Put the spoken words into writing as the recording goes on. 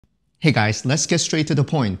Hey guys, let's get straight to the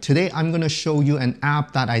point. Today I'm going to show you an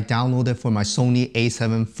app that I downloaded for my Sony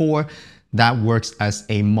a7 IV that works as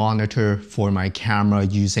a monitor for my camera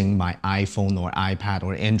using my iPhone or iPad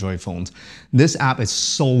or Android phones. This app is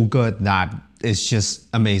so good that it's just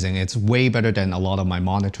amazing. It's way better than a lot of my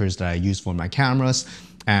monitors that I use for my cameras.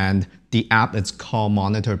 And the app is called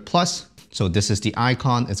Monitor Plus. So this is the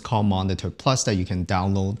icon. It's called Monitor Plus that you can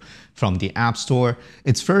download from the App Store.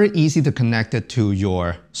 It's very easy to connect it to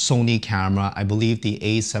your Sony camera. I believe the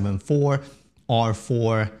a7 IV,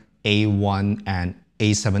 R4, A1, and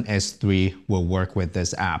a7S III will work with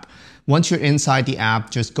this app. Once you're inside the app,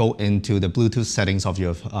 just go into the Bluetooth settings of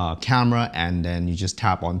your camera and then you just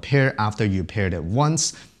tap on pair after you paired it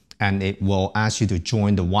once, and it will ask you to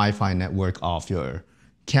join the Wi-Fi network of your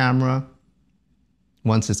camera.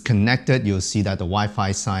 Once it's connected, you'll see that the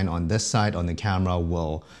Wi-Fi sign on this side on the camera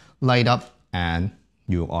will light up and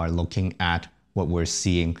you are looking at what we're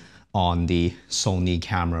seeing on the Sony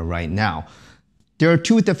camera right now. There are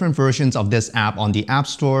two different versions of this app on the App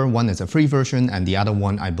Store. One is a free version and the other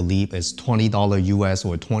one I believe is $20 US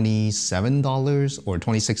or $27 or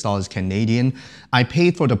 $26 Canadian. I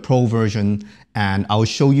paid for the Pro version and I'll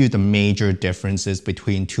show you the major differences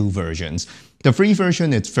between two versions. The free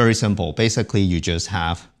version, it's very simple. Basically, you just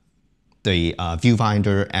have the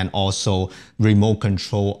viewfinder and also remote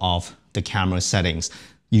control of the camera settings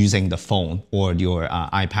using the phone or your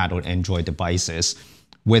iPad or Android devices.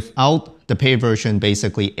 Without the paid version,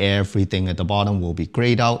 basically everything at the bottom will be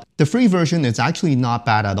grayed out. The free version is actually not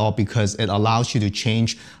bad at all because it allows you to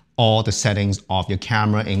change all the settings of your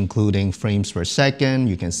camera, including frames per second.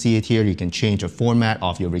 You can see it here. You can change the format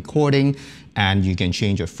of your recording and you can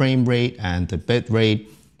change your frame rate and the bit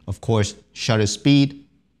rate. Of course, shutter speed,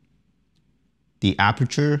 the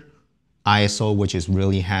aperture, ISO, which is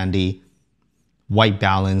really handy, white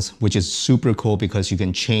balance, which is super cool because you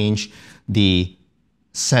can change the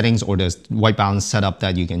settings or the white balance setup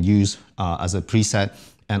that you can use as a preset,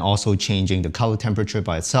 and also changing the color temperature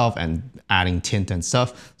by itself and adding tint and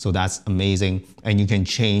stuff. So that's amazing. And you can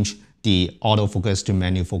change the autofocus to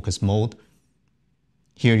manual focus mode.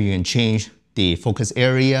 Here you can change the focus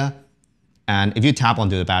area. And if you tap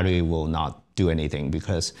onto the battery, it will not do anything,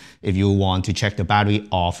 because if you want to check the battery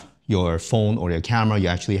of your phone or your camera, you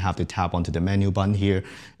actually have to tap onto the menu button here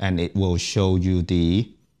and it will show you the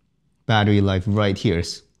battery life right here.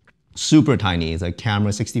 It's super tiny. It's like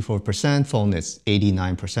camera 64%, phone is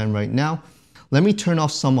 89% right now. Let me turn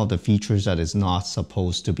off some of the features that is not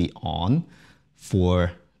supposed to be on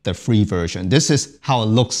for the free version. This is how it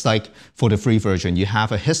looks like for the free version. You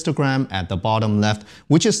have a histogram at the bottom left,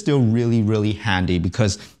 which is still really handy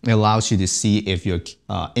because it allows you to see if your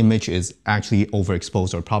image is actually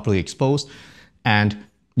overexposed or properly exposed. And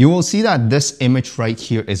you will see that this image right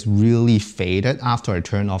here is really faded after I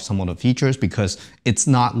turn off some of the features because it's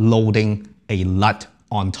not loading a LUT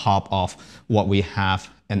on top of what we have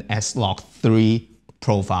an S-Log 3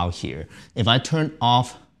 profile here. If I turn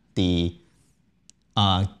off the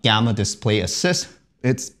Gamma Display Assist,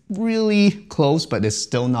 it's really close, but it's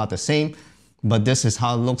still not the same. But this is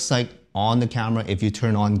how it looks like on the camera. If you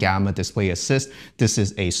turn on Gamma Display Assist, this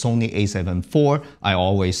is a Sony a7 IV. I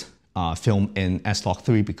always film in S-Log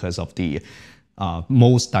 3 because of the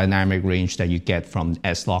most dynamic range that you get from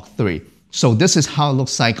S-Log 3. So this is how it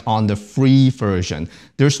looks like on the free version.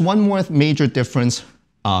 There's one more major difference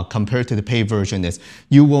compared to the paid version is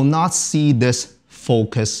you will not see this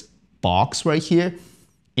focus box right here.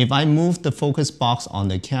 If I move the focus box on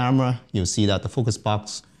the camera, you'll see that the focus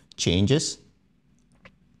box changes.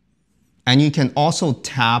 And you can also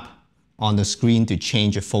tap on the screen to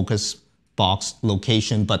change the focus box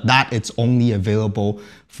location, but that it's only available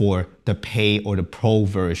for the pay or the pro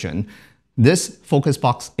version. This focus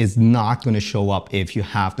box is not going to show up if you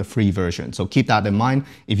have the free version. So keep that in mind.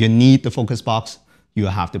 If you need the focus box, you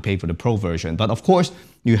have to pay for the pro version. But of course,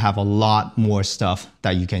 you have a lot more stuff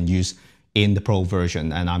that you can use in the pro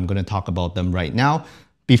version, and I'm going to talk about them right now.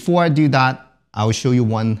 Before I do that, I will show you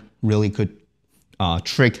one really good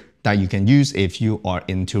trick that you can use if you are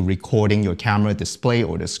into recording your camera display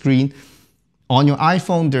or the screen. On your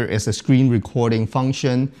iPhone, there is a screen recording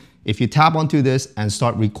function. If you tap onto this and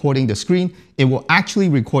start recording the screen, it will actually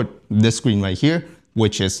record this screen right here,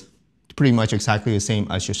 which is pretty much exactly the same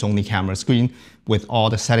as your Sony camera screen with all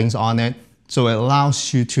the settings on it. So it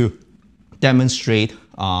allows you to demonstrate,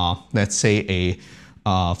 let's say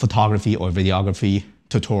a photography or videography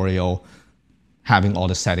tutorial, having all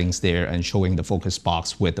the settings there and showing the focus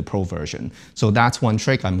box with the pro version. So that's one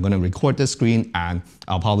trick. I'm going to record this screen and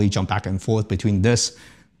I'll probably jump back and forth between this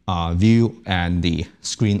view and the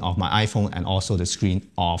screen of my iPhone and also the screen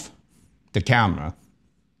of the camera.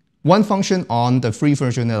 One function on the free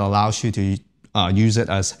version that allows you to use it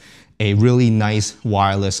as a really nice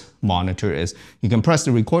wireless monitor is you can press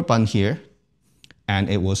the record button here and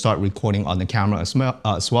it will start recording on the camera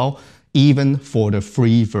as well, even for the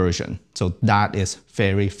free version. So that is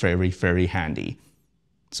very, very, very handy.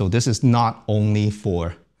 So this is not only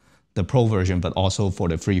for the pro version, but also for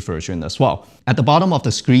the free version as well. At the bottom of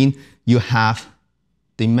the screen, you have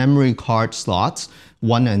the memory card slots,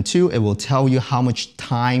 1 and 2. It will tell you how much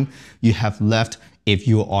time you have left if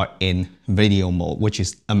you are in video mode, which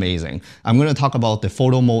is amazing. I'm going to talk about the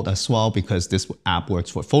photo mode as well because this app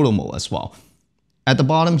works for photo mode as well. At the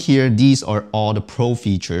bottom here, these are all the pro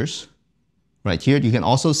features. Right here, you can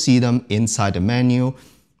also see them inside the menu.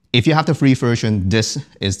 If you have the free version, this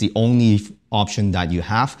is the only option that you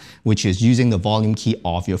have, which is using the volume key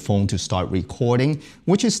of your phone to start recording,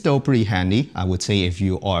 which is still pretty handy. I would say if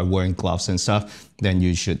you are wearing gloves and stuff, then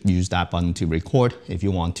you should use that button to record if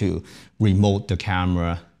you want to remote the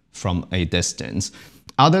camera from a distance.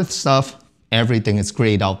 Other stuff, everything is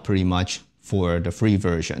grayed out pretty much for the free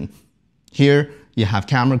version. Here, you have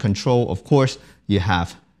camera control, of course, you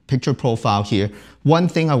have picture profile here. One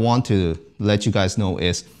thing I want to let you guys know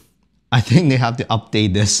is I think they have to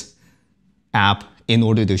update this app in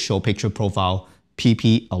order to show picture profile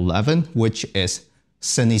PP11, which is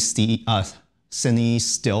Sony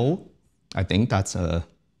Still. I think that's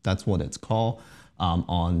what it's called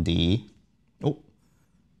on the. Oh,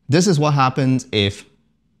 this is what happens if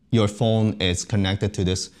your phone is connected to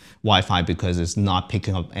this Wi-Fi because it's not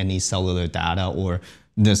picking up any cellular data, or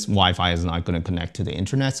this Wi-Fi is not going to connect to the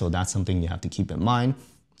internet. So that's something you have to keep in mind.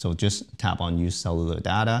 So just tap on use cellular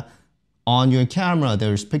data. On your camera,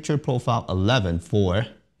 there's picture profile 11 for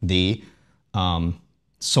the Sony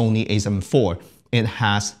a7 IV. It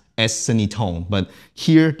has S-Cinetone, but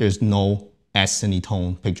here there's no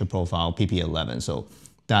S-Cinetone picture profile PP11. So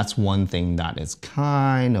that's one thing that is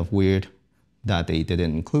kind of weird that they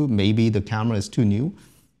didn't include. Maybe the camera is too new,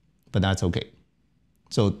 but that's okay.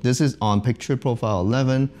 So this is on picture profile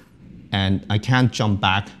 11, and I can't jump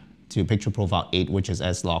back to picture profile 8, which is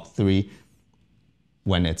S-Log 3,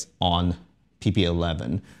 when it's on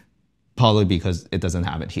PP11, probably because it doesn't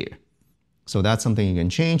have it here. So that's something you can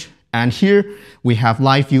change. And here we have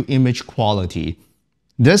live view image quality.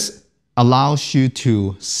 This allows you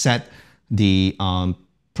to set the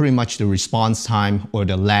pretty much the response time or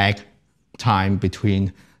the lag time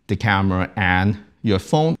between the camera and your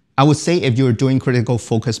phone. I would say if you're doing critical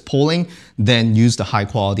focus polling, then use the high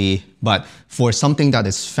quality. But for something that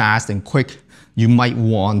is fast and quick, you might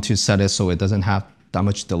want to set it so it doesn't have that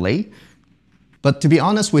much delay. But to be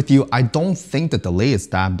honest with you, I don't think the delay is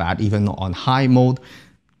that bad, even on high mode.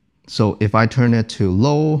 So if I turn it to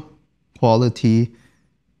low quality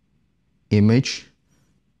image,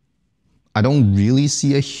 I don't really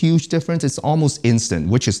see a huge difference. It's almost instant,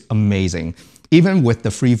 which is amazing. Even with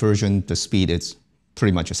the free version, the speed is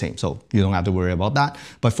pretty much the same, so you don't have to worry about that.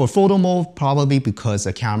 But for photo mode, probably because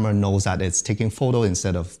the camera knows that it's taking photo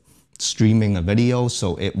instead of streaming a video,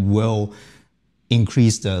 so it will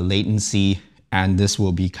increase the latency, and this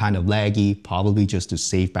will be kind of laggy, probably just to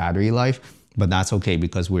save battery life, but that's okay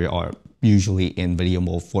because we are usually in video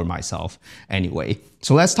mode for myself anyway.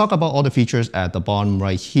 So let's talk about all the features at the bottom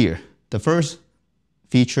right here. The first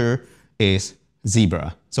feature is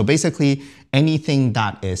Zebra. So basically anything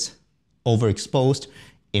that is overexposed,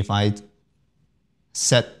 if I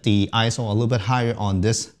set the ISO a little bit higher on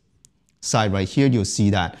this side right here, you'll see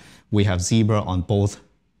that we have Zebra on both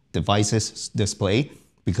devices display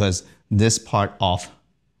because this part of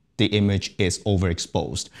the image is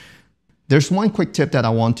overexposed. There's one quick tip that I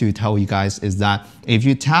want to tell you guys is that if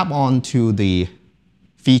you tap onto the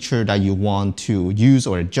feature that you want to use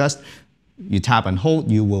or adjust, you tap and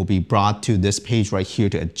hold, you will be brought to this page right here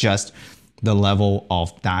to adjust the level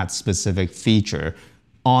of that specific feature.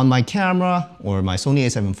 On my camera or my Sony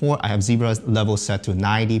a7 IV, I have Zebra level set to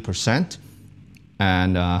 90%.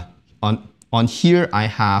 And on here, I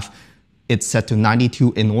have it set to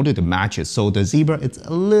 92 in order to match it. So the Zebra, it's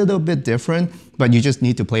a little bit different, but you just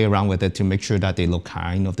need to play around with it to make sure that they look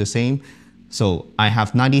kind of the same. So I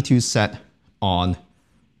have 92 set on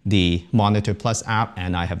the Monitor Plus app,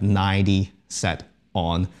 and I have 90 set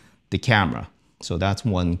on the camera. So that's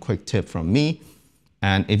one quick tip from me.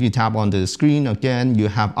 And if you tap onto the screen again, you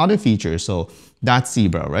have other features. So that's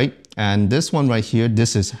Zebra, right? And this one right here,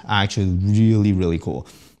 this is actually really, really cool.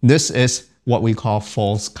 This is what we call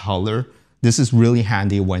false color. This is really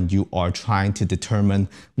handy when you are trying to determine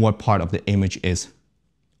what part of the image is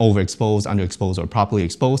overexposed, underexposed, or properly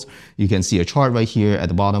exposed. You can see a chart right here at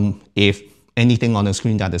the bottom. If anything on the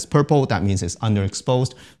screen that is purple, that means it's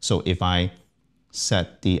underexposed. So if I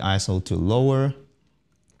set the ISO to lower.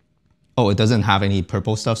 Oh, it doesn't have any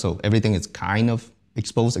purple stuff, so everything is kind of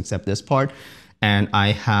exposed except this part. And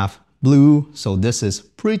I have blue, so this is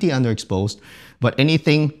pretty underexposed. But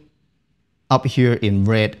anything up here in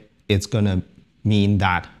red, it's gonna mean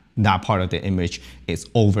that that part of the image is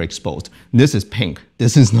overexposed. This is pink,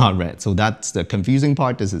 this is not red. So that's the confusing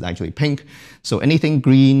part, this is actually pink. So anything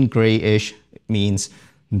green, grayish means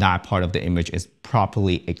that part of the image is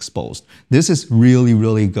properly exposed. This is really,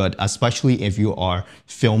 really good, especially if you are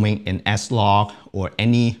filming in S-Log or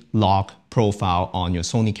any log profile on your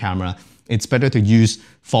Sony camera. It's better to use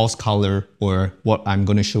false color, or what I'm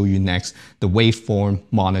going to show you next, the waveform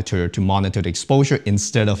monitor to monitor the exposure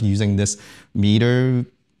instead of using this meter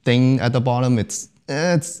thing at the bottom. It's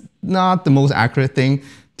not the most accurate thing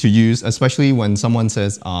to use, especially when someone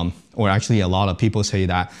says, or actually a lot of people say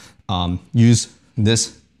that use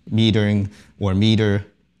this metering or meter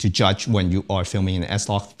to judge when you are filming in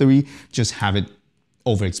S-Log 3. Just have it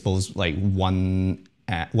overexposed like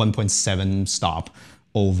 1.7 stop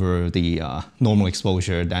over the normal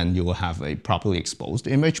exposure, then you will have a properly exposed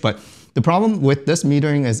image. But the problem with this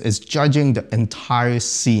metering is judging the entire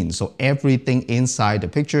scene. So everything inside the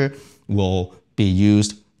picture will be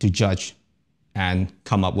used to judge and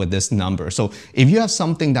come up with this number. So if you have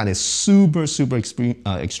something that is super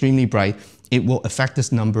extremely bright, it will affect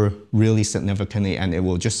this number really significantly, and it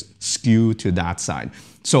will just skew to that side.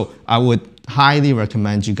 So I would highly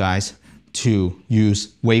recommend you guys to use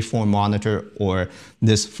waveform monitor or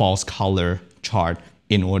this false color chart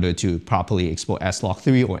in order to properly expose S-Log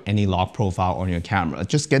 3 or any log profile on your camera.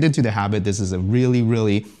 Just get into the habit. This is a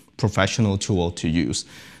really professional tool to use.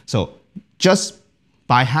 So just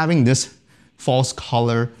by having this false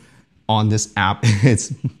color on this app,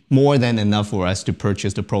 it's more than enough for us to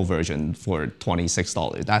purchase the Pro version for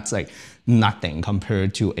 $26. That's like nothing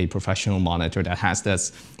compared to a professional monitor that has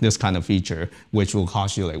this kind of feature, which will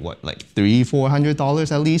cost you like what, like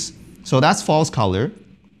 $300–400 at least. So that's false color.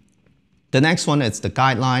 The next one is the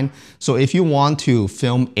guideline. So if you want to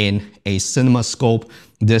film in a cinema scope,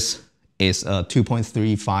 this is a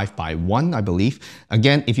 2.35 by 1, I believe.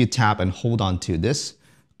 Again, if you tap and hold on to this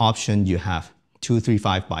option, you have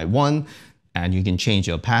 235 by 1, and you can change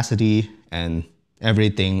the opacity, and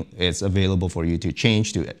everything is available for you to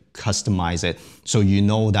change, to customize it. So you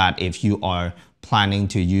know that if you are planning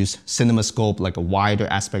to use CinemaScope, like a wider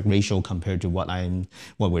aspect ratio compared to what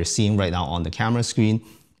we're seeing right now on the camera screen,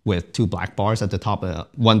 with two black bars at the top,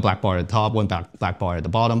 one black bar at the top, one black bar at the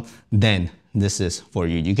bottom, then this is for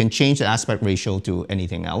you. You can change the aspect ratio to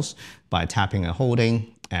anything else by tapping and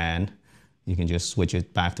holding, and you can just switch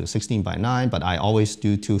it back to 16 by 9, but I always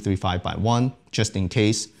do 235 by 1 just in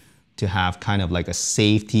case, to have kind of like a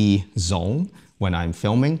safety zone when I'm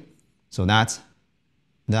filming. So that's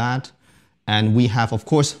that. And we have, of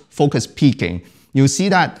course, focus peaking. You'll see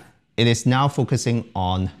that it is now focusing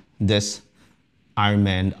on this Iron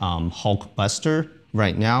Man Hulk Buster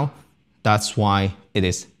right now. That's why it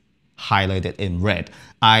is highlighted in red.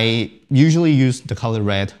 I usually use the color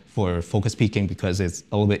red for focus peaking because it's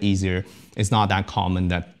a little bit easier. It's not that common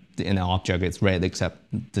that in an object it's red, except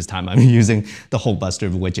this time I'm using the Hulk Buster,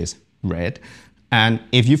 which is red. And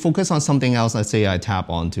if you focus on something else, let's say I tap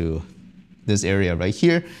onto this area right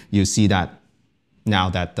here, you see that now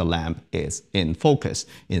that the lamp is in focus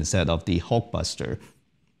instead of the Hulk Buster.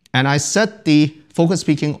 And I set the focus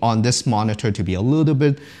peaking on this monitor to be a little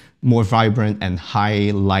bit more vibrant and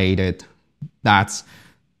highlighted. That's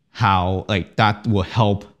how, like, that will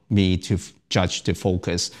help me to judge the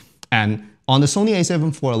focus. And on the Sony a7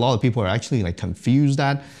 IV, a lot of people are actually like confused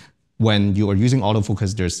that when you are using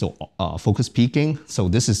autofocus, there's still focus peaking. So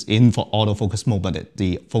this is in for autofocus mode, but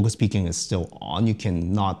the focus peaking is still on. You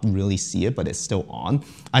cannot really see it, but it's still on.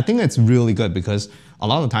 I think it's really good because a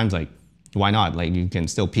lot of times, like, why not? Like, you can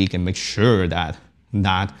still peak and make sure that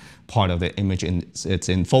that part of the image it's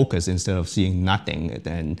in focus instead of seeing nothing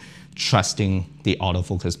and trusting the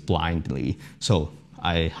autofocus blindly. So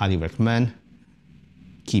I highly recommend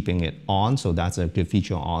keeping it on. So that's a good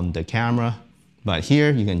feature on the camera. But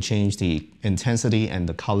here you can change the intensity and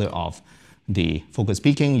the color of the focus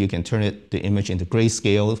peaking. You can turn the image into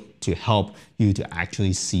grayscale to help you to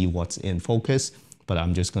actually see what's in focus. But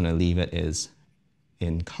I'm just gonna leave it as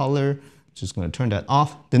in color. Just gonna turn that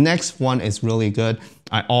off. The next one is really good.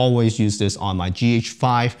 I always use this on my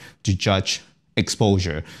GH5 to judge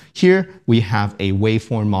exposure. Here we have a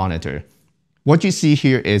waveform monitor. What you see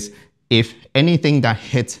here is if anything that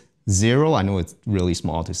hits 0, I know it's really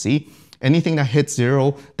small to see, anything that hits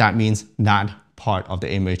 0, that means that part of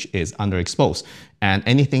the image is underexposed. And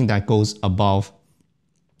anything that goes above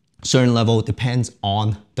certain level depends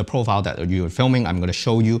on the profile that you're filming. I'm going to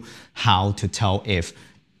show you how to tell if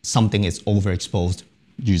something is overexposed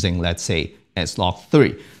using, let's say,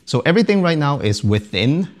 S-Log3. So everything right now is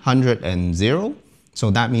within 100 and 0.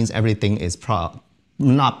 So that means everything is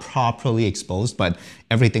not properly exposed, but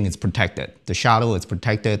everything is protected. The shadow is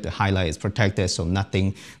protected, the highlight is protected, so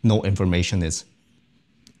nothing, no information is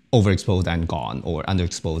overexposed and gone or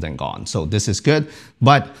underexposed and gone. So this is good,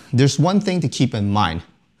 but there's one thing to keep in mind.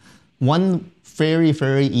 One very,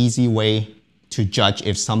 very easy way to judge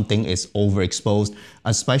if something is overexposed,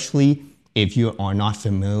 especially if you are not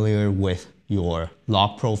familiar with your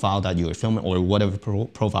log profile that you're filming or whatever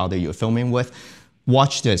profile that you're filming with.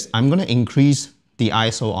 Watch this. I'm going to increase the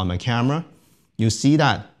ISO on my camera. You see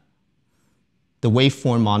that the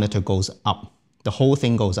waveform monitor goes up. The whole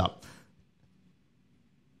thing goes up.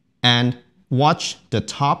 And watch the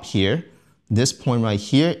top here, this point right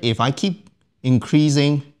here. If I keep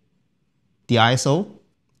increasing the ISO,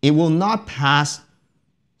 it will not pass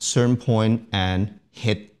certain point and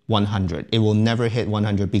hit 100. It will never hit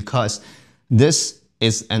 100 because this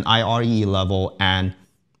is an IRE level, and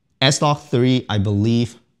S-Log3, I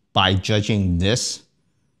believe, by judging this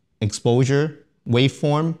exposure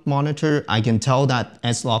waveform monitor, I can tell that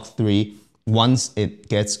S-Log3, once it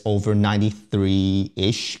gets over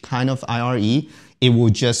 93-ish kind of IRE, it will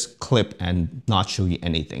just clip and not show you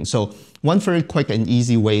anything. So one very quick and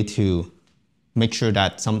easy way to make sure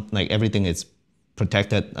that everything is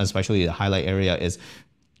protected, especially the highlight area, is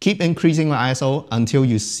keep increasing the ISO until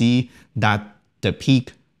you see that the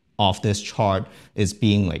peak of this chart is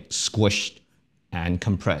being like squished and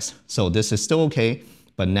compressed. So this is still okay,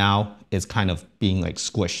 but now it's kind of being like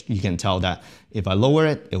squished. You can tell that if I lower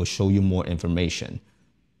it, it will show you more information.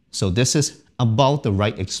 So this is about the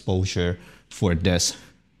right exposure for this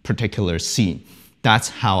particular scene. That's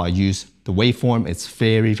how I use the waveform. It's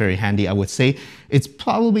very, very handy. I would say it's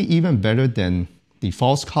probably even better than the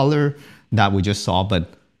false color that we just saw,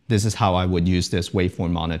 but this is how I would use this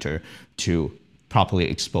waveform monitor to properly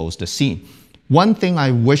expose the scene. One thing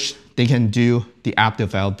I wish they can do, the app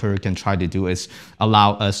developer can try to do, is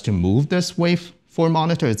allow us to move this waveform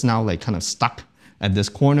monitor. It's now like kind of stuck at this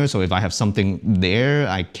corner. So if I have something there,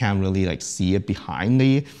 I can't really like see it behind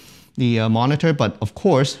the monitor. But of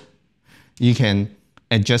course, you can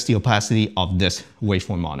adjust the opacity of this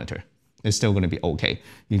waveform monitor. It's still going to be okay.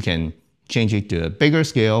 You can change it to a bigger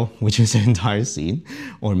scale, which is the entire scene,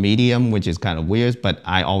 or medium, which is kind of weird, but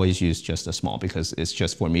I always use just a small because it's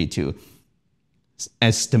just for me to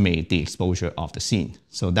estimate the exposure of the scene.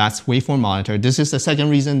 So that's waveform monitor. This is the second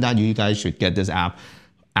reason that you guys should get this app,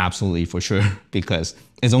 absolutely for sure, because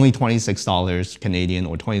it's only $26 Canadian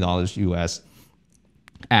or $20 US,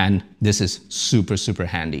 and this is super, super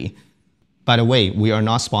handy. By the way, we are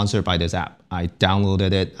not sponsored by this app. I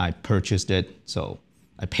downloaded it, I purchased it, so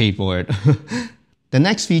I paid for it. The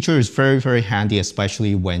next feature is very, very handy,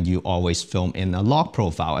 especially when you always film in a log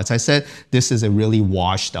profile. As I said, this is a really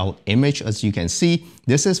washed out image. As you can see,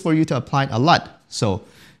 this is for you to apply a LUT. So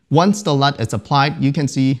once the LUT is applied, you can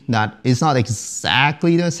see that it's not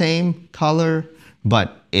exactly the same color,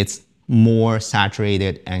 but it's more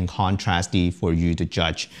saturated and contrasty for you to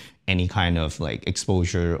judge any kind of like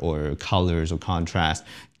exposure or colors or contrast,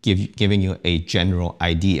 giving you a general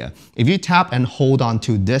idea. If you tap and hold on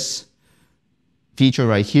to this feature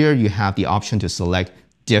right here, you have the option to select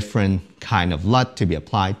different kind of LUT to be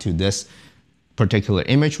applied to this particular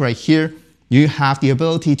image right here. You have the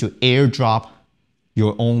ability to airdrop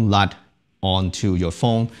your own LUT onto your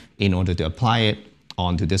phone in order to apply it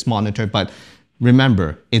onto this monitor. But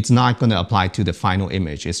remember, it's not going to apply to the final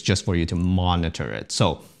image. It's just for you to monitor it.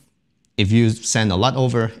 So if you send a LUT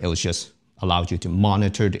over, it will just allow you to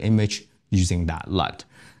monitor the image using that LUT.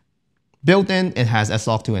 Built in, it has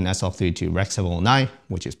S-Log2 and S-Log3 to Rec 709,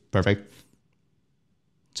 which is perfect.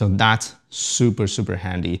 So that's super, super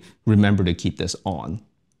handy. Remember to keep this on.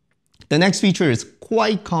 The next feature is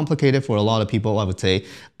quite complicated for a lot of people, I would say.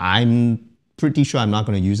 I'm pretty sure I'm not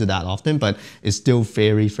going to use it that often, but it's still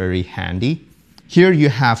very, very handy. Here you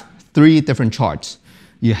have three different charts.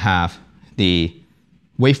 You have the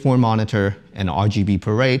waveform monitor and RGB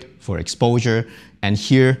parade for exposure, and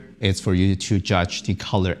here it's for you to judge the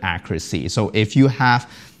color accuracy. So if you have,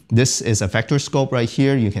 this is a vector scope right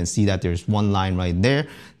here, you can see that there's one line right there.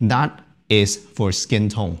 That is for skin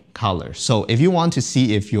tone color. So if you want to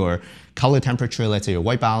see if your color temperature, let's say your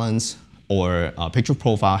white balance or picture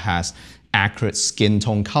profile has accurate skin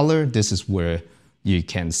tone color, this is where you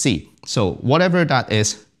can see. So whatever that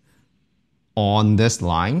is on this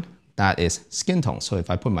line, that is skin tone. So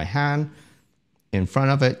if I put my hand in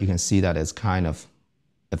front of it, you can see that it's kind of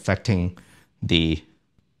affecting the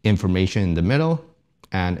information in the middle,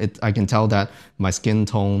 and I can tell that my skin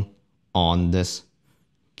tone on this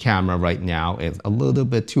camera right now is a little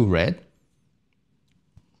bit too red.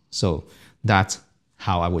 So that's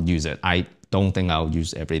how I would use it. I don't think I'll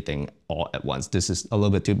use everything all at once. This is a little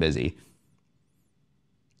bit too busy.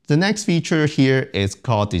 The next feature here is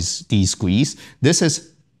called de-squeeze. This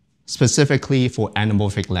is specifically for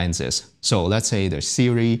anamorphic lenses. So let's say there's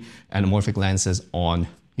series anamorphic lenses on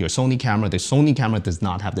your Sony camera. The Sony camera does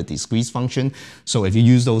not have the de-squeeze function. So if you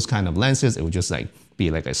use those kind of lenses, it would just like be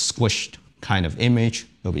like a squished kind of image.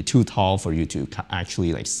 It'll be too tall for you to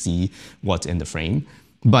actually like see what's in the frame.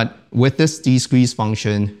 But with this de-squeeze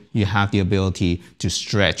function, you have the ability to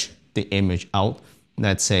stretch the image out.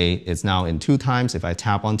 Let's say it's now in 2 times. If I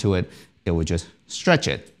tap onto it, it will just stretch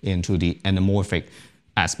it into the anamorphic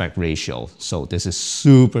aspect ratio. So this is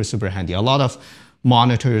super, super handy. A lot of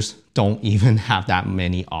monitors don't even have that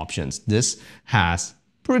many options. This has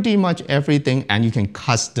pretty much everything, and you can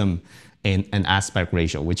custom in an aspect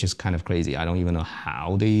ratio, which is kind of crazy. I don't even know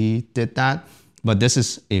how they did that, but this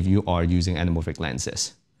is if you are using anamorphic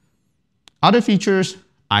lenses. Other features,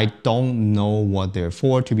 I don't know what they're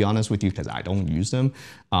for, to be honest with you, because I don't use them.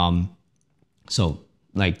 So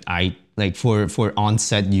for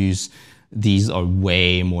on-set use, these are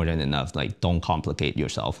way more than enough. Like, don't complicate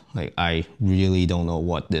yourself. Like, I really don't know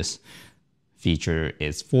what this feature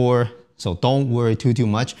is for. So don't worry too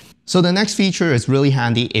much. So the next feature is really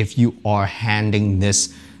handy if you are handing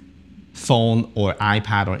this phone or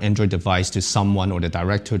iPad or Android device to someone or the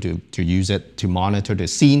director to use it to monitor the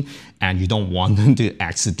scene, and you don't want them to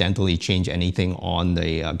accidentally change anything on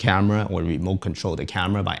the camera or remote control the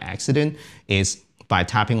camera by accident, is by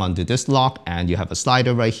tapping onto this lock, and you have a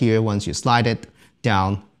slider right here. Once you slide it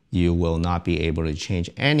down, you will not be able to change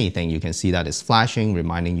anything. You can see that it's flashing,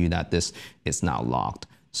 reminding you that this is now locked.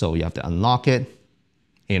 So you have to unlock it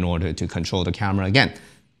in order to control the camera again.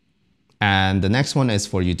 And the next one is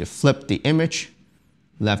for you to flip the image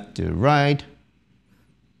left to right,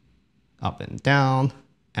 up and down,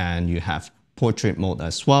 and you have portrait mode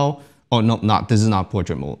as well. Oh, no, this is not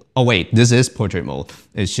portrait mode. Oh wait, this is portrait mode.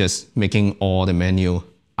 It's just making all the menu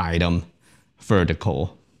item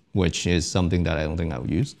vertical, which is something that I don't think I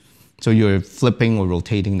would use. So you're flipping or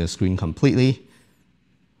rotating the screen completely.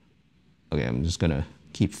 Okay, I'm just gonna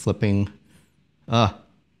keep flipping.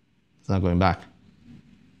 It's not going back.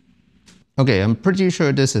 Okay, I'm pretty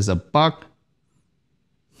sure this is a bug.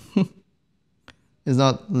 It's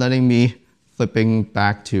not letting me flipping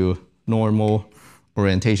back to normal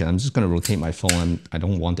orientation. I'm just gonna rotate my phone, and I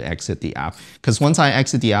don't want to exit the app, because once I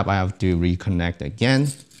exit the app, I have to reconnect again.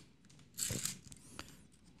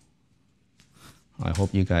 I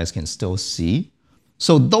hope you guys can still see.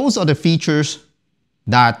 So those are the features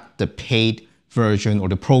that the paid version or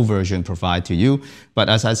the pro version provide to you. But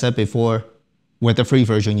as I said before, with the free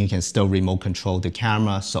version, you can still remote control the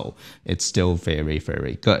camera, so it's still very,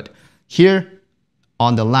 very good. Here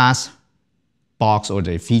on the last box or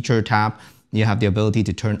the feature tab, you have the ability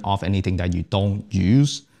to turn off anything that you don't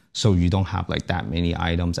use, so you don't have like that many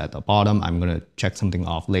items at the bottom. I'm gonna check something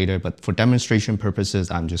off later, but for demonstration purposes,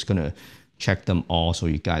 I'm just gonna check them all so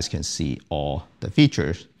you guys can see all the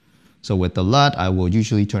features. So with the LUT, I will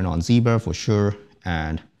usually turn on zebra for sure,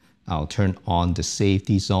 and I'll turn on the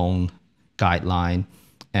safety zone guideline,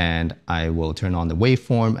 and I will turn on the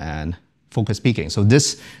waveform and focus peaking. So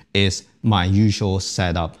this is my usual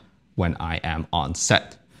setup when I am on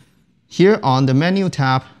set. Here on the menu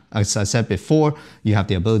tab, as I said before, you have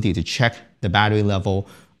the ability to check the battery level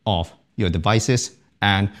of your devices,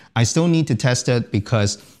 and I still need to test it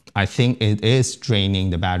because I think it is draining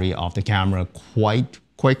the battery of the camera quite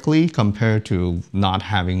quickly compared to not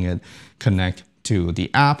having it connect to the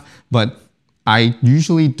app. But I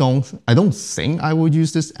usually don't think I would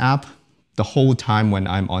use this app the whole time when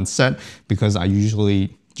I'm on set, because I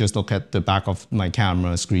usually just look at the back of my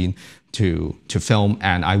camera screen to film,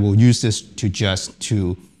 and I will use this to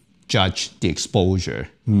judge the exposure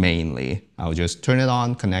mainly. I'll just turn it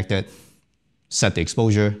on, connect it, set the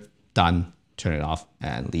exposure, done, turn it off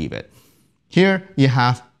and leave it. Here you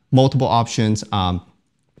have multiple options.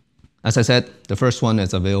 As I said, the first one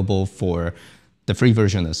is available for the free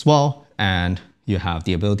version as well, and you have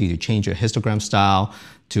the ability to change your histogram style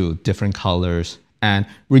to different colors and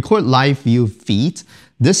record live view feeds.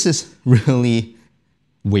 This is really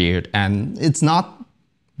weird, and it's not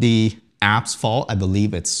the app's fault. I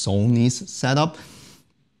believe it's Sony's setup.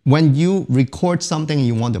 When you record something and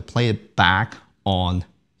you want to play it back on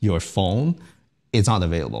your phone, it's not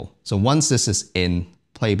available. So once this is in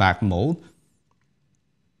playback mode,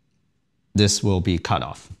 this will be cut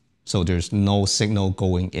off. So there's no signal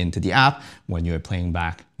going into the app when you're playing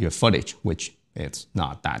back your footage, which it's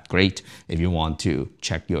not that great if you want to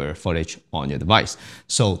check your footage on your device.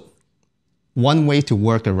 So one way to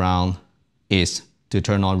work around is to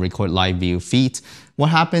turn on record live view feeds.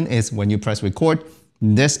 What happens is when you press record,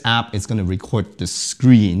 this app is going to record the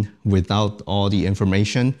screen without all the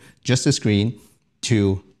information, just the screen,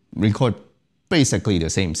 to record basically the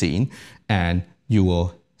same scene, and you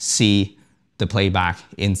will see the playback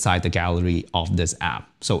inside the gallery of this app.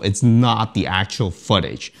 So it's not the actual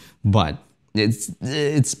footage, but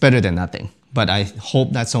it's better than nothing. But I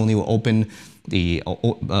hope that Sony will open the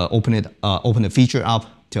feature up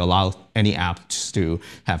to allow any apps to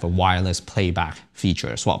have a wireless playback feature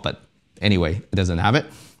as well. But anyway, it doesn't have it.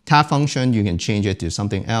 Tap function, you can change it to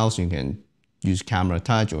something else. You can use camera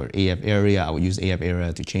touch or AF area. I will use AF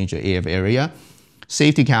area to change the AF area.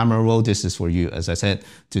 Save to camera roll. This is for you, as I said,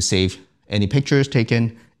 to save any pictures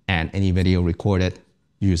taken and any video recorded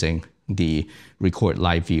using the record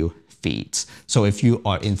live view feeds. So if you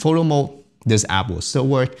are in photo mode, this app will still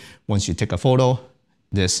work. Once you take a photo,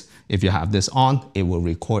 if you have this on, it will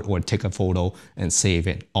record or take a photo and save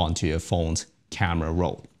it onto your phone's camera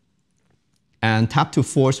roll. And tap to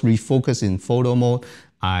force refocus in photo mode.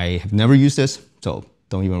 I have never used this, so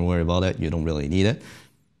don't even worry about it. You don't really need it.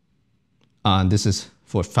 This is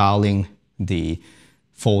for filing the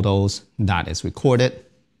photos that is recorded.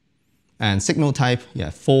 And signal type, you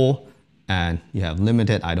have full and you have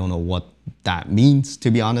limited. I don't know what that means,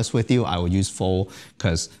 to be honest with you. I will use full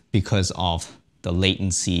because of the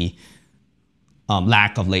latency,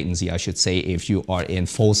 lack of latency, I should say, if you are in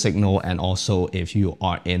full signal and also if you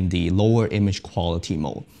are in the lower image quality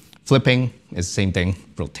mode. Flipping is the same thing,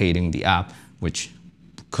 rotating the app, which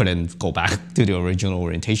couldn't go back to the original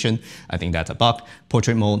orientation. I think that's a bug.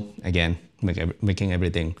 Portrait mode, again, making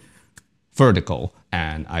everything vertical,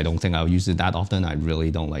 and I don't think I'll use it that often. I really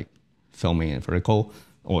don't like filming in vertical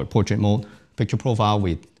or portrait mode. Picture profile,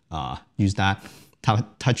 we use that.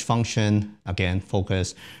 Touch function, again,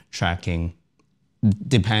 focus, tracking.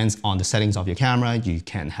 Depends on the settings of your camera. You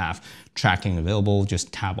can have tracking available.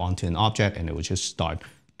 Just tap onto an object and it will just start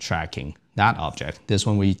tracking that object. This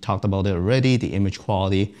one we talked about it already. The image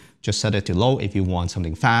quality, just set it to low if you want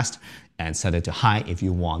something fast and set it to high if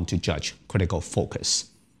you want to judge critical focus.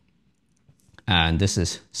 And this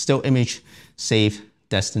is still image, save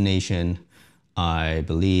destination. I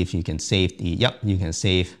believe you can save you can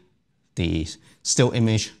save the still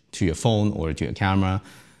image to your phone or to your camera.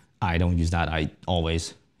 I don't use that. I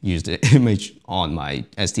always use the image on my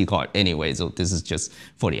SD card anyway, so this is just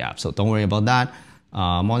for the app, so don't worry about that.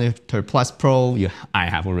 Monitor Plus Pro, I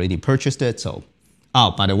have already purchased it, so.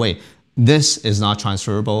 Oh, by the way, this is not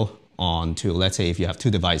transferable onto, let's say if you have two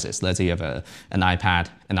devices, let's say you have an iPad,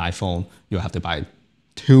 an iPhone, you'll have to buy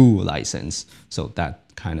two licenses, so that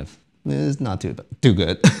kind of is not too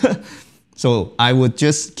good. So I would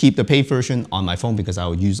just keep the paid version on my phone because I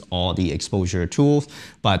will use all the exposure tools,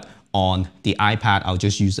 but on the iPad, I'll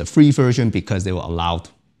just use the free version because they will allow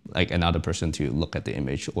like another person to look at the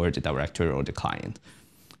image or the director or the client.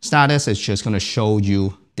 Status is just going to show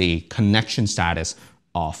you the connection status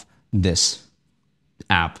of this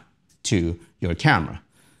app to your camera.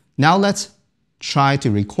 Now let's try to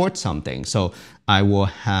record something. So I will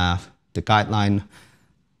have the guideline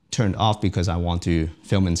turned off because I want to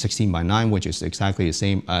film in 16:9, which is exactly the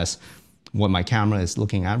same as what my camera is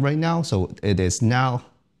looking at right now. So it is now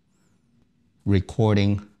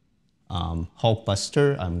recording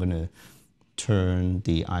Hulkbuster. I'm gonna turn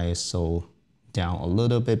the ISO down a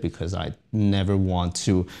little bit because I never want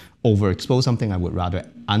to overexpose something. I would rather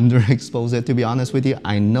underexpose it, to be honest with you.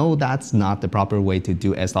 I know that's not the proper way to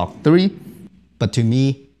do S-Log3, but to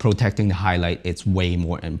me, protecting the highlight is way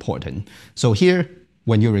more important. So here,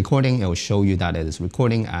 when you're recording, it will show you that it is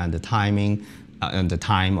recording and the timing and the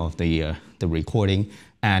time of the recording.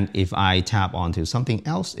 And if I tap onto something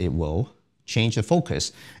else, it will change the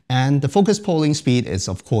focus. And the focus polling speed is,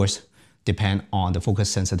 of course, depend on the focus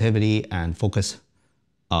sensitivity and focus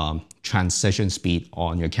transition speed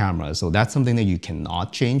on your camera. So that's something that you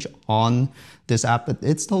cannot change on this app, but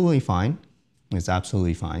it's totally fine. It's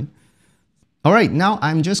absolutely fine. All right, now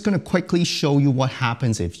I'm just gonna quickly show you what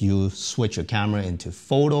happens if you switch your camera into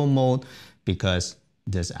photo mode, because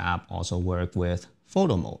this app also works with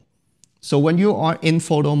photo mode. So when you are in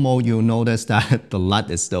photo mode, you'll notice that the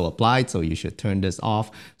LUT is still applied, so you should turn this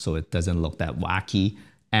off so it doesn't look that wacky.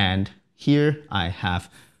 And here I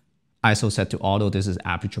have ISO set to auto. This is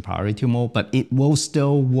aperture priority mode, but it will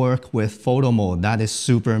still work with photo mode. That is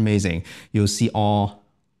super amazing. You'll see all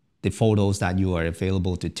the photos that you are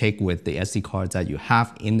available to take with the SD cards that you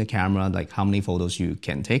have in the camera, like how many photos you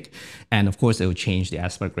can take. And of course, it will change the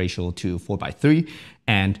aspect ratio to 4:3,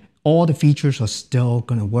 and all the features are still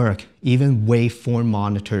gonna work. Even waveform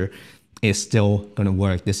monitor is still gonna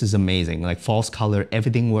work. This is amazing. Like false color,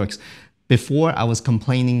 everything works. Before, I was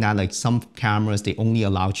complaining that like some cameras, they only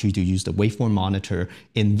allowed you to use the waveform monitor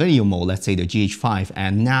in video mode, let's say the GH5,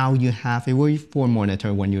 and now you have a waveform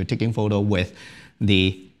monitor when you're taking photo with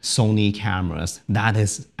the Sony cameras. That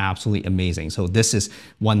is absolutely amazing. So this is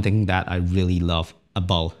one thing that I really love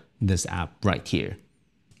about this app right here.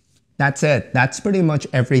 That's it. That's pretty much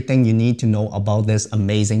everything you need to know about this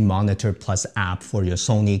amazing Monitor Plus app for your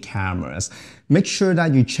Sony cameras. Make sure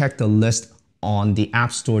that you check the list on the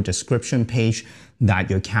App Store description page that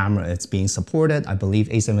your camera is being supported. I believe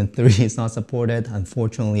A7 III is not supported.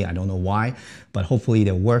 Unfortunately, I don't know why, but hopefully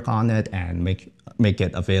they'll work on it and make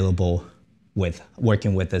it available with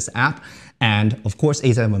working with this app. And of course,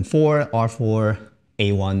 A7 IV, R4,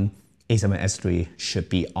 A1, A7S III should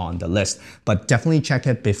be on the list, but definitely check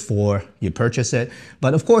it before you purchase it.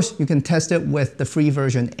 But of course, you can test it with the free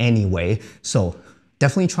version anyway. So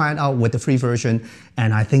definitely try it out with the free version.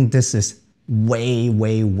 And I think this is way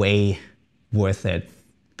worth it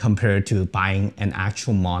compared to buying an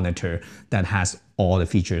actual monitor that has all the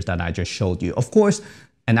features that I just showed you. Of course,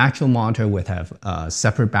 an actual monitor would have a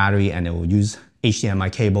separate battery and it will use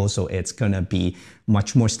HDMI cable, so it's gonna be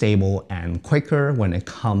much more stable and quicker when it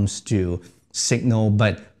comes to signal,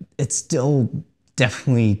 but it's still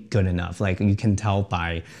definitely good enough. Like you can tell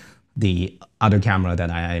by the other camera that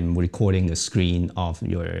I am recording the screen of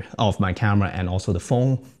my camera and also the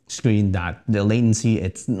phone screen that the latency,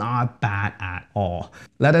 it's not bad at all.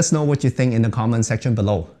 Let us know what you think in the comment section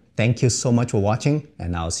below. Thank you so much for watching,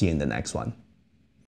 and I'll see you in the next one.